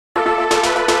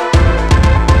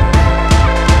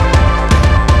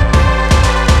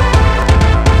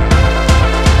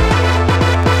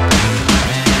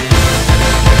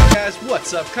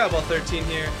What's up, Cowbell13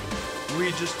 here.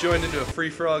 We just joined into a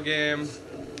free-for-all game.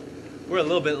 We're a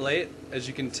little bit late, as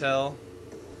you can tell.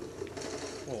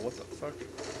 Whoa, what the fuck?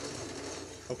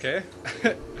 Okay.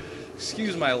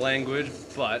 Excuse my language,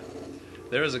 but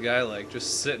there was a guy like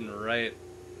just sitting right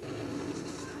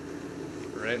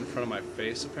in front of my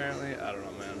face apparently. I don't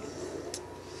know, man.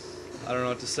 I don't know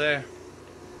what to say.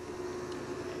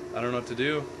 I don't know what to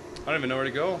do. I don't even know where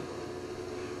to go.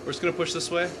 We're just gonna push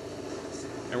this way,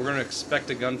 and we're gonna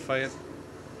expect a gunfight.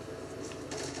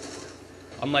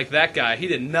 Unlike that guy, he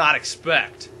did not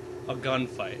expect a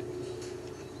gunfight.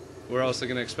 We're also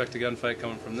gonna expect a gunfight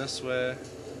coming from this way.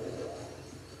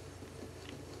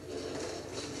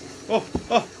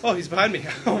 Oh, he's behind me.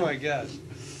 Oh my gosh.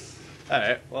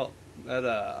 Alright, well,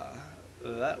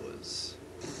 that was...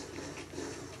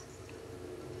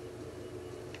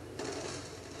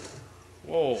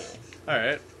 Whoa.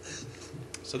 Alright.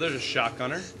 So there's a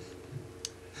shotgunner.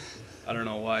 I don't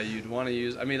know why you'd want to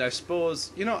use... I mean, I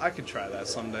suppose... You know, I could try that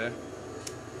someday.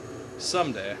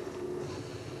 Someday.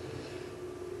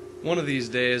 One of these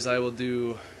days I will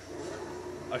do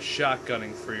a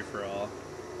shotgunning free-for-all.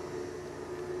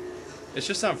 It's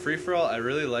just on free-for-all, I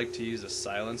really like to use a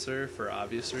silencer for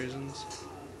obvious reasons.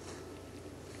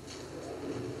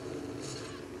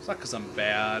 It's not because I'm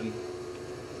bad.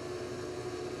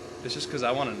 It's just because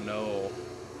I want to know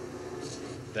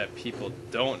that people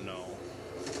don't know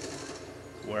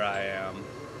where I am.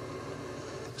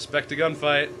 Expect a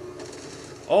gunfight.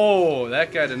 Oh,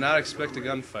 that guy did not expect a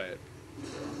gunfight.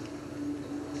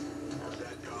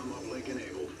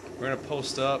 We're gonna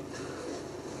post up.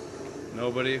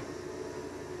 Nobody.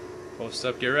 Post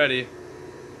up, get ready.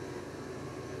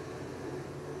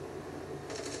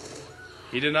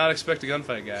 He did not expect a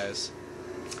gunfight, guys.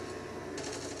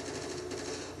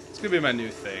 It's gonna be my new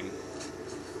thing.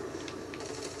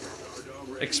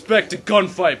 Expect a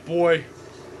gunfight, boy.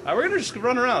 Alright, we're gonna just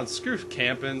run around. Screw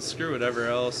camping, screw whatever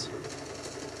else.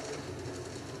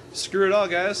 Screw it all,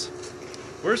 guys.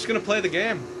 We're just gonna play the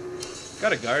game.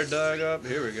 Got a guard dog up.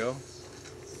 Here we go.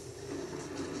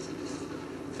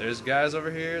 There's guys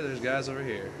over here. There's guys over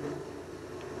here.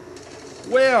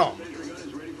 Wham!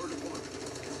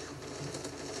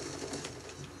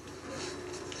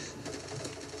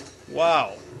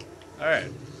 Wow.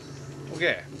 Alright.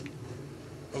 Okay.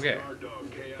 Okay.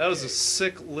 That was a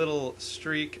sick little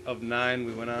streak of 9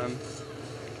 we went on.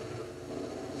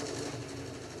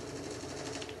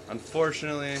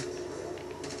 Unfortunately,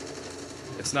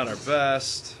 it's not our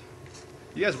best.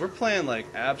 You guys, we're playing like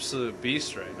absolute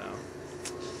beast right now.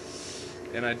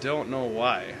 And I don't know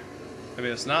why. I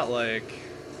mean, it's not like...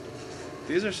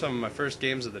 These are some of my first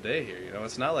games of the day here, you know?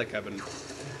 It's not like I've been...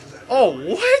 Oh,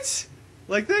 what?!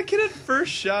 Like, that kid had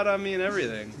first shot on me and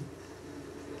everything.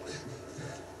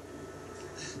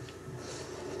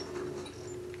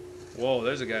 Whoa,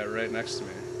 there's a guy right next to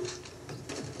me.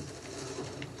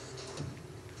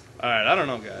 Alright, I don't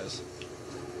know, guys.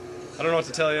 I don't know what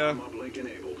to tell you.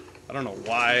 I don't know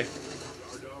why.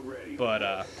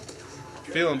 But,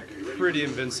 feeling pretty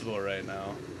invincible right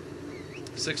now.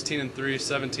 16-3,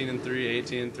 17-3,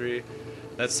 18-3.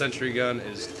 That sentry gun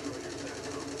is...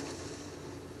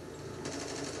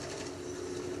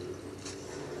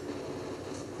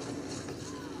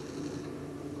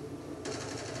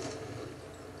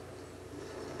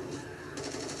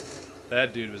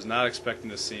 That dude was not expecting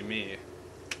to see me.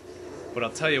 But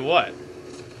I'll tell you what.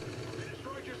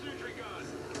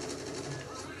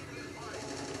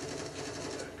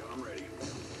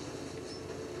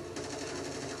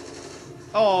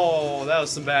 Oh, that was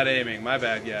some bad aiming. My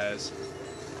bad, guys.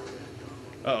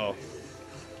 Uh-oh.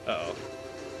 Uh-oh.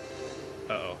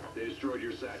 Uh-oh. They destroyed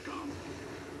your SATCOM.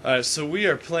 Alright, so we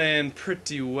are playing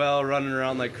pretty well, running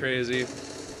around like crazy.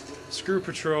 Screw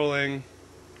patrolling.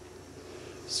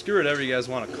 Screw whatever you guys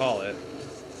want to call it.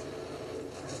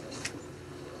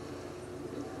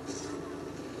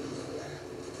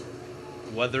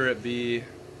 Whether it be...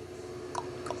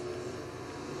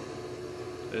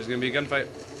 There's gonna be a gunfight.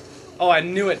 Oh, I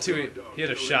knew it too. He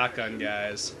had a shotgun,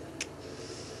 guys.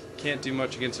 Can't do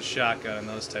much against a shotgun in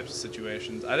those types of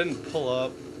situations. I didn't pull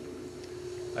up.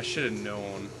 I should have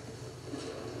known.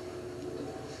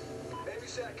 Enemy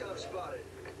SATCOM spotted.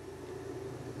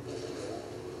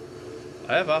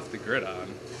 I have off the grid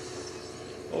on.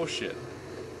 Oh shit.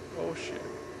 Oh shit.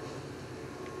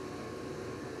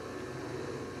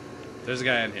 There's a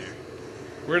guy in here.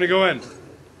 We're gonna go in.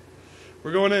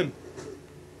 We're going in.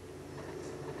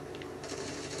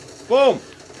 Boom!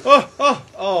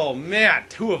 Oh man,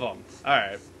 2 of them.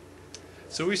 Alright.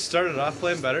 So we started off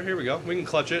playing better. Here we go. We can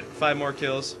clutch it. 5 more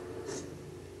kills.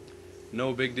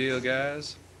 No big deal,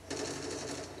 guys.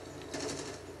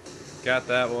 Got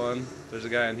that one. There's a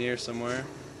guy in here somewhere.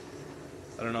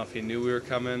 I don't know if he knew we were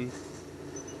coming.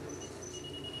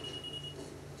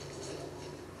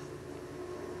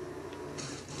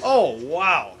 Oh,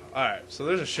 wow. Alright, so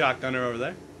there's a shotgunner over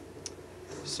there.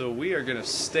 So we are going to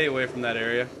stay away from that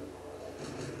area.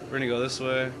 We're going to go this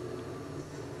way.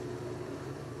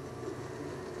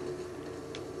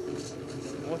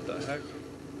 What the heck?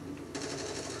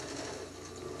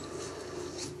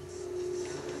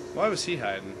 Why was he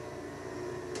hiding?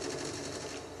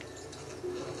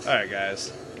 Alright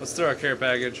guys, let's throw our care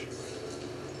package.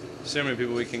 See how many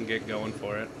people we can get going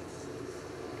for it.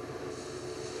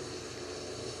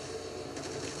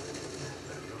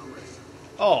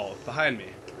 Oh, behind me.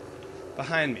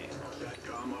 Behind me.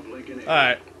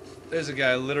 Alright, there's a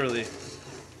guy literally...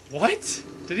 What?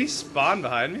 Did he spawn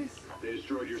behind me? They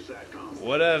destroyed your SATCOM.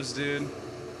 Whatevs, dude.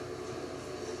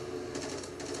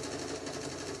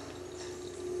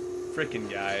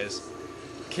 Freaking guys.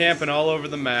 Camping all over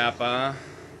the map, huh?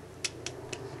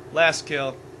 Last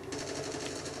kill.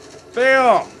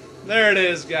 Bam! There it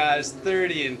is, guys.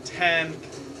 30 and 10.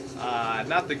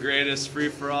 Not the greatest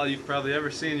free-for-all you've probably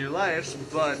ever seen in your life,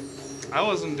 but I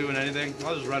wasn't doing anything. I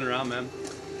was just running around, man.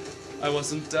 I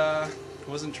wasn't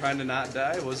trying to not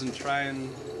die. I wasn't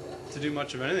trying to do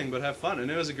much of anything but have fun, and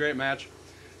it was a great match.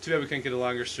 Too bad we couldn't get a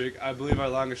longer streak. I believe our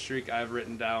longest streak I've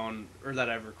written down, or that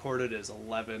I've recorded, is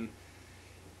 11.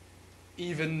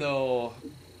 Even though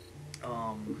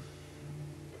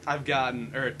I've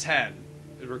gotten, or 10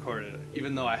 recorded,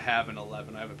 even though I have an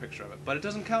 11, I have a picture of it. But it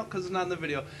doesn't count because it's not in the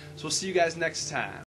video. So we'll see you guys next time.